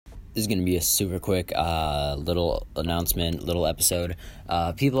This is going to be a super quick little announcement, little episode.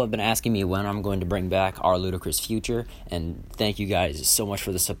 People have been asking me when I'm going to bring back our Ludicrous Future, and thank you guys so much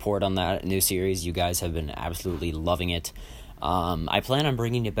for the support on that new series. You guys have been absolutely loving it. I plan on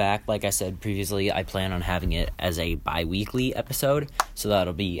bringing it back. Like I said previously, I plan on having it as a bi-weekly episode, so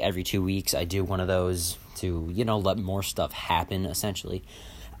that'll be every 2 weeks. I do one of those to, let more stuff happen, essentially.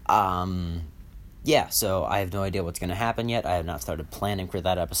 Yeah, so I have no idea what's going to happen yet. I have not started planning for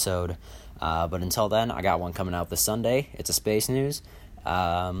that episode. But until then, I got one coming out this Sunday. It's a space news.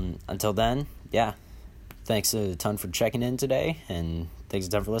 Until then, yeah. Thanks a ton for checking in today, and thanks a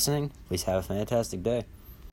ton for listening. Please have a fantastic day.